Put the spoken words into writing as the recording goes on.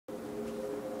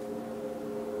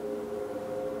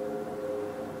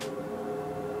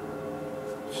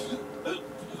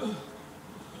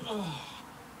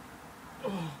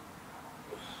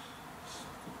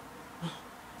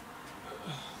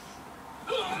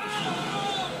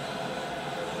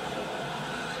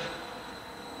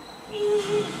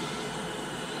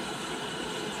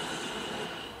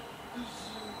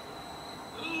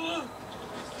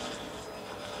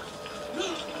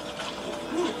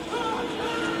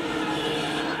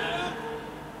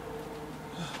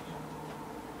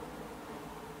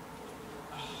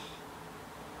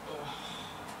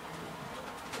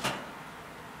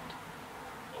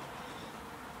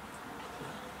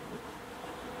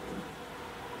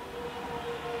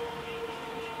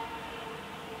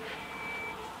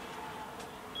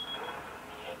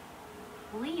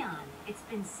Leon, it's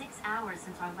been 6 hours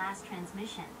since our last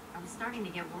transmission. I was starting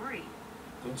to get worried.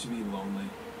 Don't you be lonely?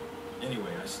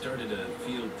 Anyway, I started to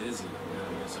feel dizzy.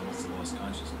 I guess I must have lost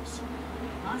consciousness.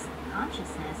 Lost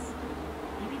consciousness?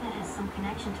 Maybe that has some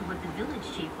connection to what the village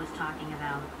chief was talking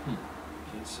about.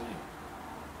 Can't say.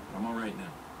 I'm alright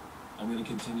now. I'm gonna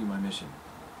continue my mission.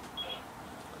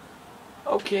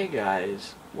 Okay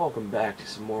guys, welcome back to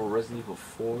some more Resident Evil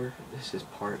 4. This is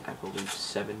part, I believe,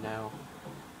 7 now.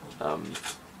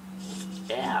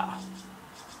 Yeah.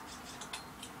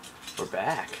 We're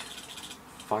back.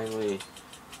 Finally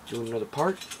doing another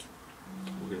part.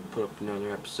 We're gonna put up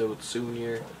another episode soon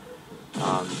here.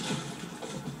 I'm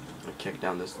gonna kick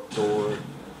down this door. If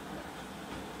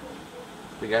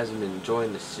you guys have been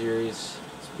enjoying the series,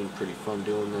 it's been pretty fun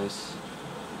doing this.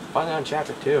 Finally on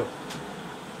chapter 2.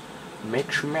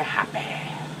 Makes me happy.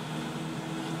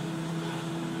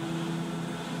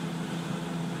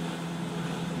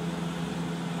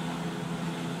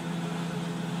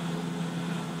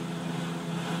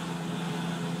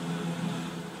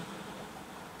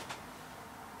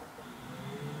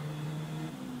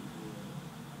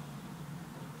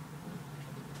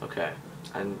 Okay,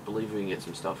 I believe we can get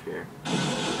some stuff here.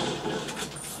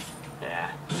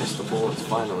 Yeah, pistol bullets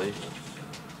finally.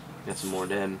 Get some more of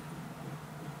them.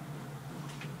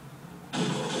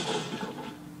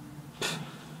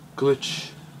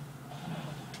 Glitch.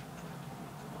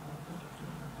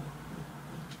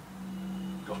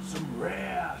 Got some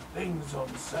rare things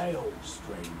on sale,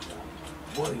 stranger.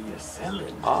 What are you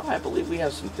selling? I believe we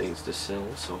have some things to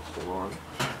sell, so hold on.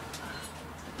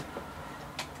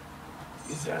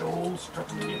 Is that all,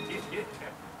 stranger?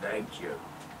 Thank you.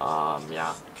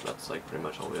 Yeah, that's like pretty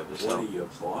much all we have to sell. What are you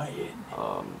buying?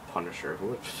 Punisher.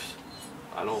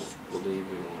 I don't believe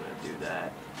we want to do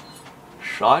that.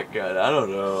 Shotgun, I don't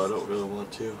know, I don't really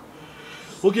want to.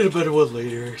 We'll get a better one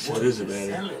later, so it doesn't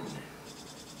matter. Selling?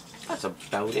 That's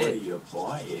about What are it. you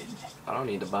buying? I don't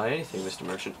need to buy anything, Mr.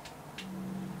 Merchant.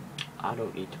 I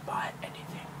don't need to buy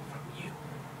anything from you.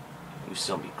 You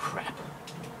sell me crap.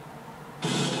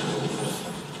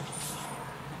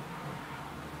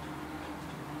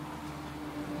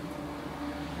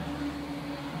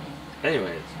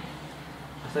 Anyways,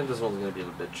 I think this one's going to be a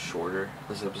little bit shorter,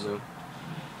 this episode.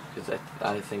 Because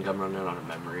I think I'm running out of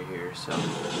memory here, so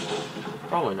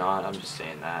probably not, I'm just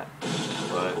saying that.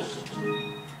 But,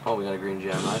 oh, we got a green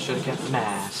gem. I should have kept the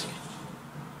mask.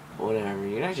 Whatever,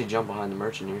 you can actually jump behind the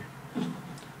merchant here.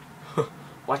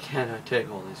 Why can't I take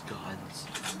all these guns?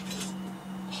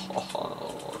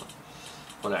 Oh,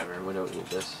 whatever, we don't need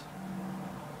this.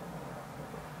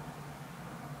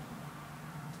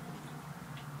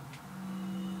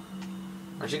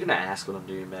 Aren't you gonna ask what I'm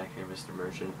doing back here, Mr.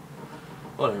 Merchant?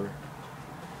 Whatever.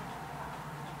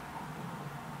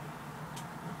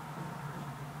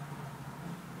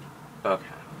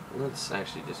 Okay, let's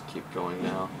actually just keep going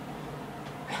now.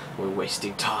 We're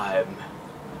wasting time.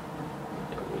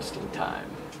 We're wasting time.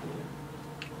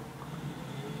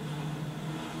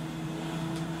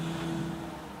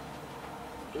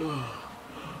 Ugh.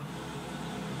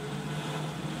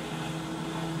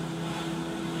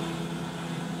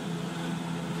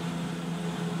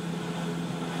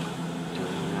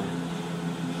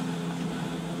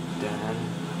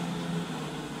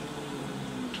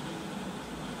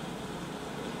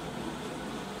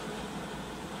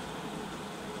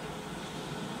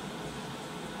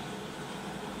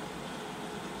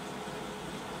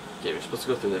 Okay, we're supposed to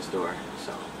go through this door,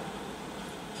 so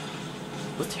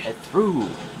let's head through.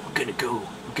 We're gonna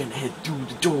head through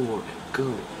the door.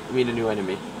 Go. I mean a new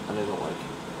enemy that I don't like.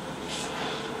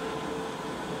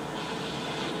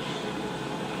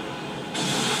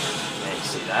 Hey,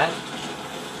 see that?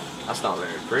 That's not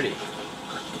very pretty.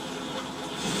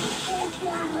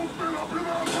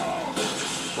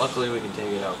 Luckily we can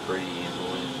take it out pretty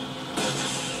easily.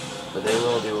 But they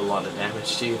will do a lot of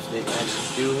damage to you if they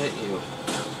actually do hit you.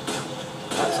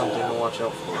 That's something to watch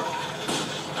out for.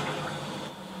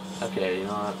 Okay, you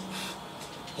know what?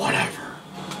 Whatever.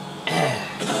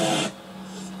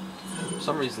 For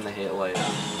some reason they hate light.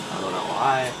 I don't know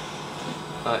why,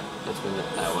 but it's been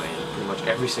that way in pretty much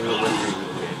every single Resident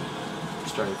Evil game,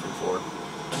 starting from 4.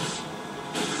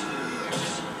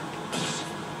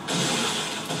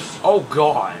 Oh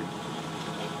god!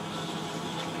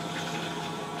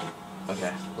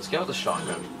 Okay, let's get out the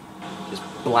shotgun. Just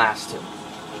blast him.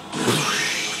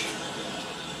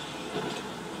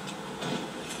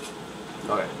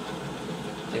 Okay.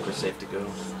 I think we're safe to go.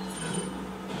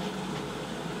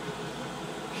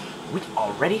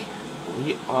 Already?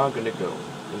 We are gonna go.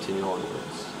 Continue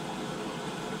onwards.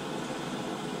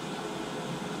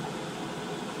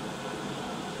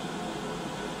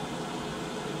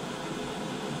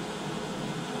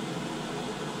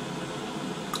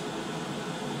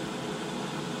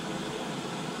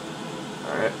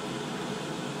 Alright.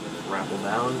 Rappel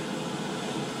down.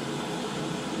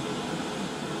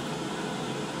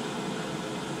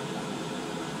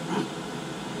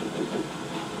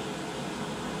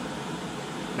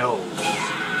 No.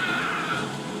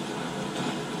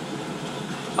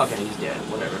 Okay, he's dead.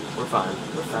 Whatever. We're fine.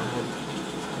 We're fine.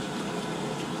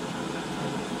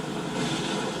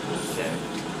 Okay.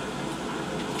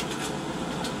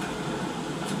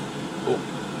 Oh.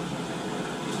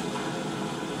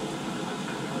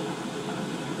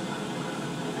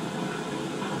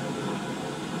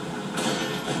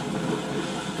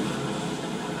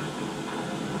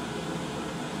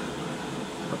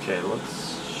 Okay,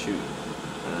 let's shoot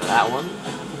that one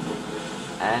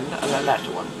and that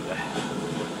one.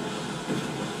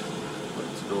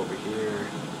 Let's go over here.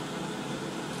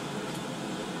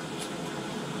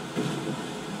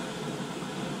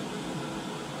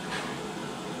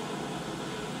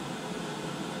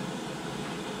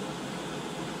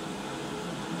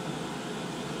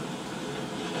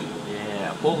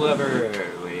 Yeah, pull lever.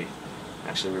 We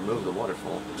actually removed the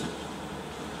waterfall.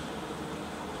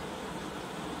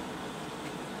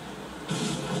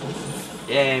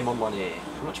 Yay, more money.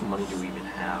 How much money do we even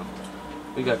have?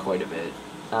 We got quite a bit.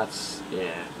 That's,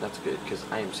 yeah, that's good, because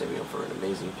I am saving up for an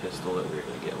amazing pistol that we're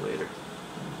going to get later.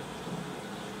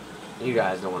 You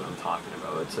guys know what I'm talking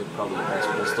about. It's like probably the best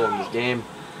pistol in this game,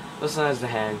 besides the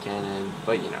hand cannon,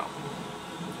 but you know.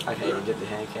 I can't even get the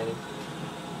hand cannon.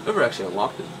 Never actually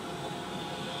unlocked it.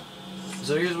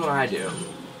 So here's what I do.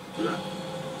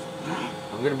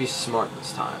 I'm going to be smart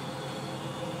this time.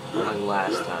 Like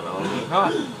last time, I was like,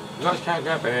 oh, you guys can't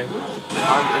get me.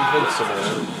 I'm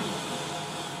invincible.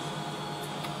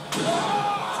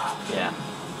 Yeah,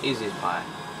 easy as pie.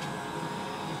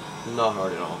 Not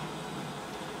hard at all.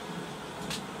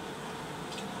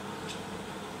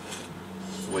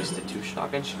 Wasted 2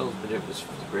 shotgun shells, but it was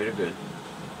for the greater good.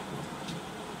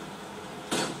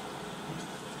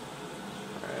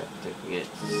 Alright, I think we get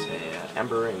a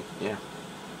Ember Ring, yeah.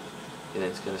 And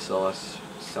it's gonna sell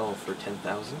for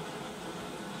 10,000.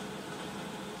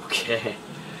 Okay.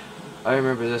 I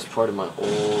remember this part of my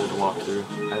old walkthrough.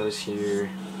 I was here.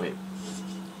 Wait.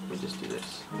 Let me just do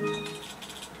this.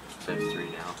 I have 3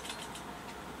 now.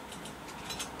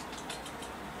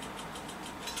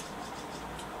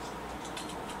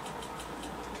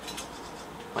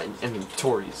 My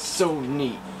inventory is so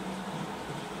neat.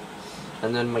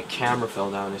 And then my camera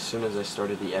fell down as soon as I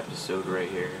started the episode right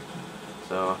here.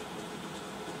 So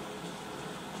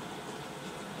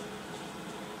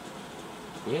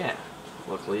yeah,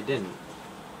 luckily it didn't.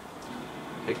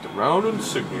 Picked a round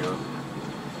insignia.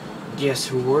 Guess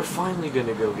who we're finally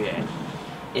gonna go get?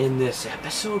 In this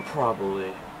episode,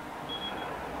 probably.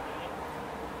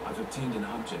 I've obtained an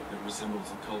object that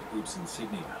resembles the cult group's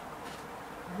insignia.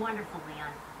 Wonderful,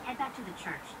 Leon. Head back to the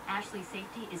church. Ashley's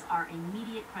safety is our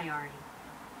immediate priority.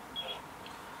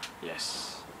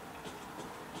 Yes.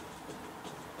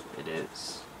 It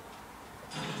is.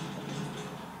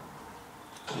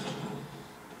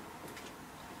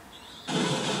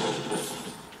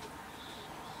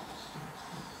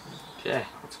 Okay,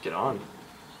 let's get on.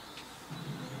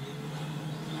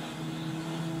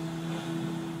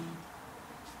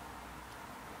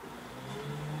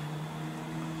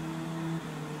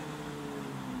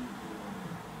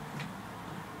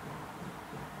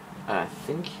 I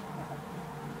think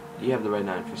you have the right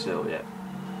 9 for sale yet.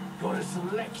 Got a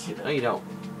selection of No, you don't.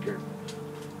 You're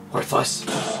worthless.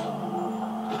 I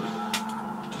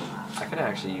could have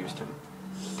actually used him.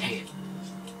 Dang it.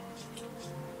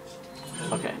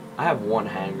 Okay, I have 1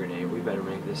 hand grenade. We better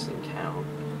make this thing count.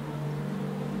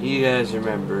 You guys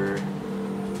remember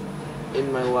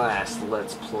in my last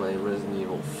Let's Play Resident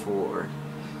Evil 4,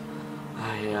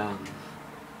 I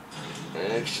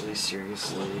actually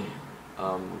seriously,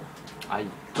 I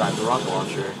grabbed the rocket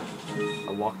launcher,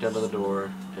 I walked out of the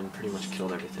door, and pretty much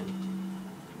killed everything.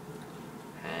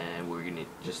 And we're gonna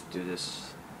just do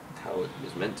this how it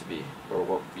is meant to be, or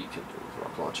what we can do with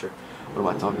rocket launcher. What am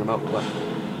I talking about? But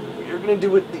we're gonna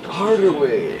do it the harder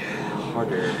way.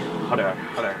 Harder.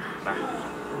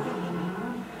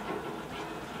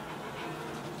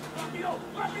 Rápido,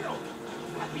 rápido,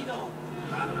 rápido.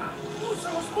 Usa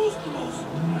los músculos.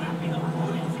 Rápido,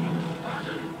 jovencito.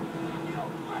 Rápido,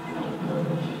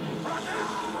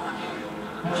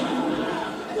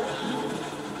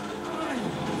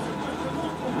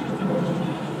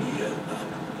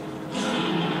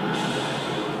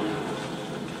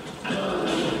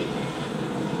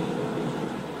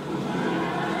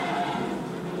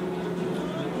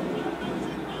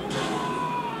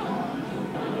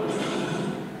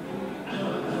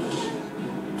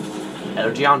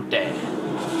 El Giante.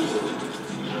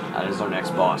 That is our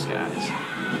next boss, guys.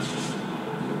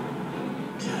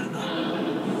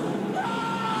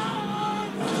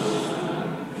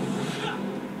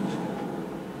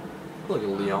 Look at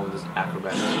Leon with his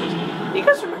acrobatic skills. You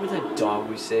guys remember that dog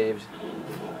we saved?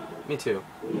 Me too.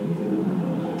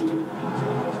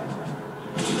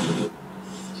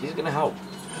 She's gonna help.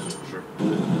 For sure.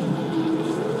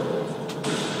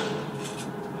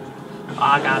 Oh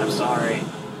god, I'm sorry.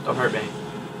 Don't hurt me.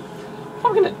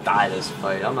 I'm gonna die this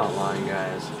fight. I'm not lying,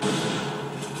 guys.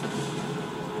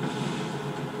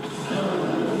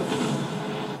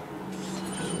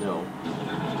 No.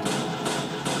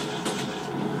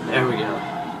 There we go.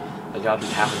 I got it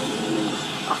happening.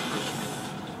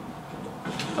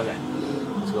 Okay.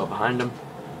 Let's go behind him.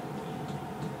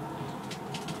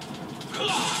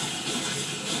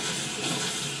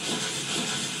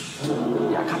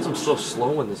 Yeah, I got them so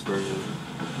slow in this version.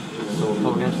 So we're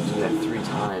probably going to have to do that 3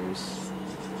 times.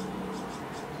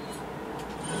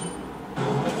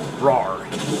 Roar!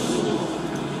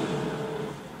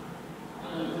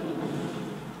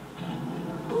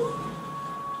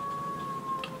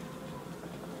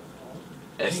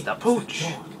 It's the pooch! I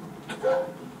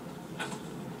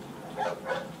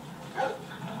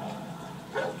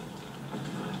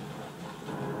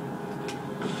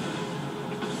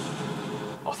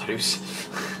thought he was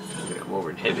gonna come over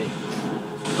and hit me.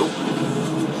 Nope.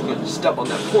 I'm gonna step on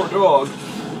that poor dog.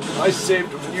 I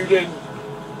saved him and you didn't.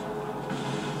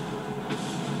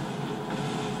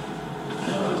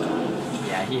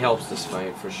 Yeah, he helps this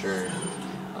fight for sure.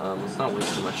 Let's not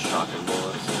waste too much shotgun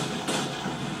bullets.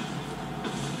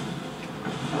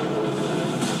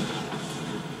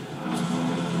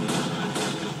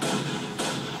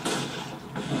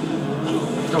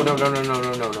 No.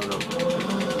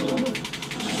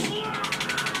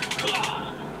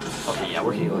 Okay, yeah,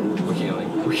 we're healing.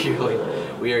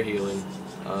 We are healing.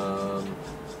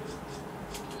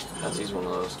 Let's use one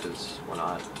of those, because why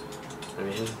not? I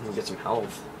mean, we'll get some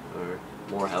health, or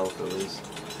more health at least.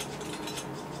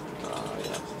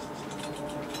 Yeah.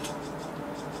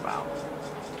 Wow.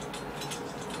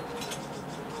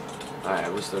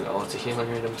 Alright, we still got lots of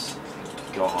healing items.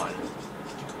 God.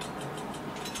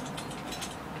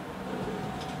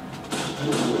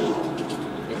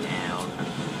 Get down.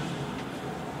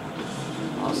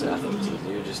 Honestly, I thought it was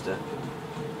easier just to...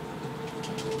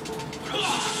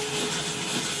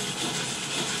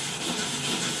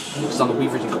 Just on the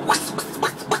weavers and go...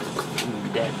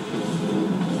 You're dead.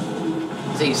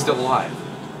 Say he's still alive.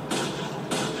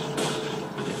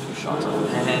 Get a few shots on the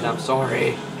head, I'm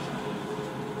sorry.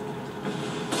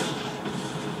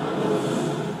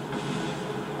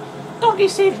 Doggy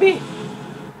saved me!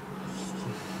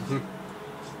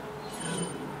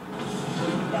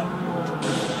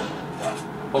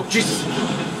 Oh, Jesus!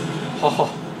 Oh,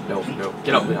 no.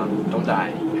 Get up, Leon. Don't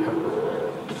die.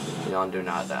 Leon, do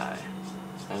not die.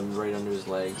 I'm right under his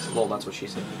legs. Well, that's what she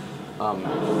said. Oh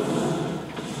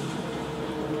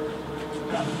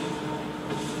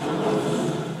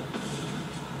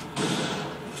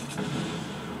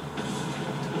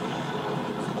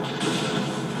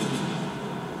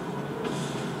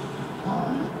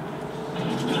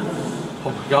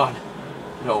my god.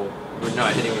 No, we're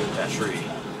not hitting me with that tree.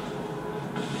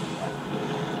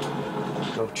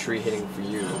 No tree hitting for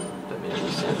you. That made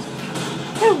any sense.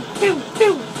 Pew, pew,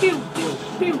 pew, pew, pew,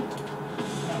 pew.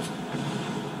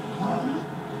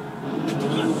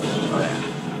 Oh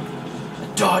yeah. I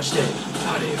dodged it.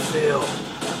 How do you feel?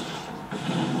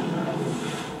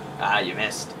 Ah, you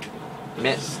missed. You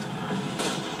missed.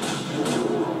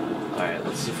 Alright,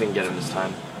 let's see if we can get him this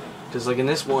time. Because like in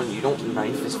this one, you don't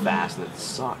knife as fast and it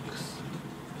sucks.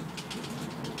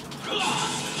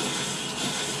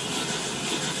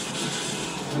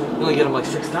 You only get him like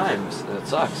 6 times, and it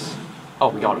sucks. Oh,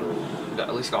 we got him. We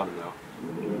at least got him, though.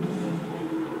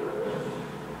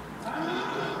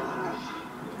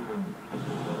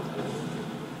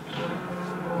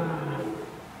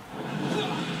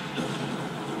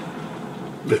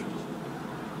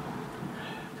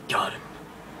 Got him.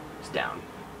 He's down.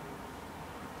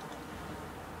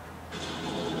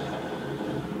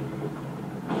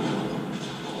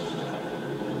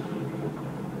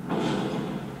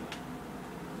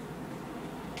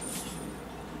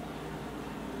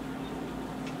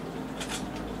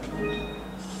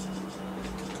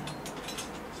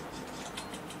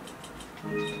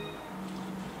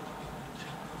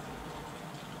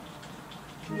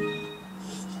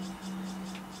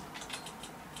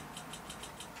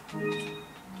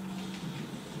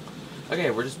 Okay,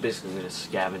 we're just basically going to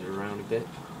scavenge around a bit.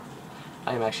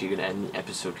 I am actually going to end the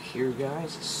episode here,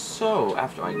 guys. So,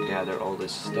 after I gather all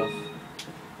this stuff,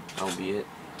 that'll be it.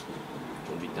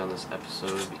 We'll be done this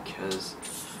episode because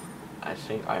I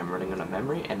think I am running out of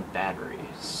memory and battery.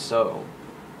 So,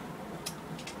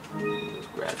 let's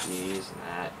grab these and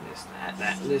that, and this, and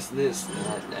that, this, and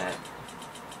that, and that.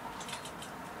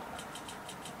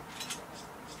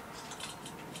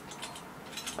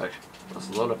 Okay, let's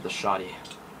load up the shoddy.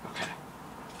 Okay.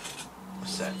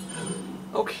 Set.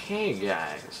 Okay,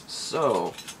 guys.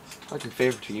 So, like and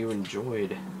favorite to you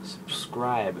enjoyed,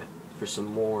 subscribe for some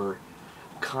more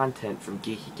content from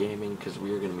Geeky Gaming because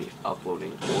we are going to be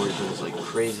uploading Origins like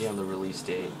crazy on the release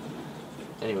date.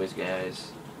 Anyways,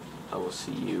 guys, I will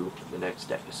see you in the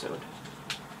next episode.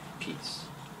 Peace.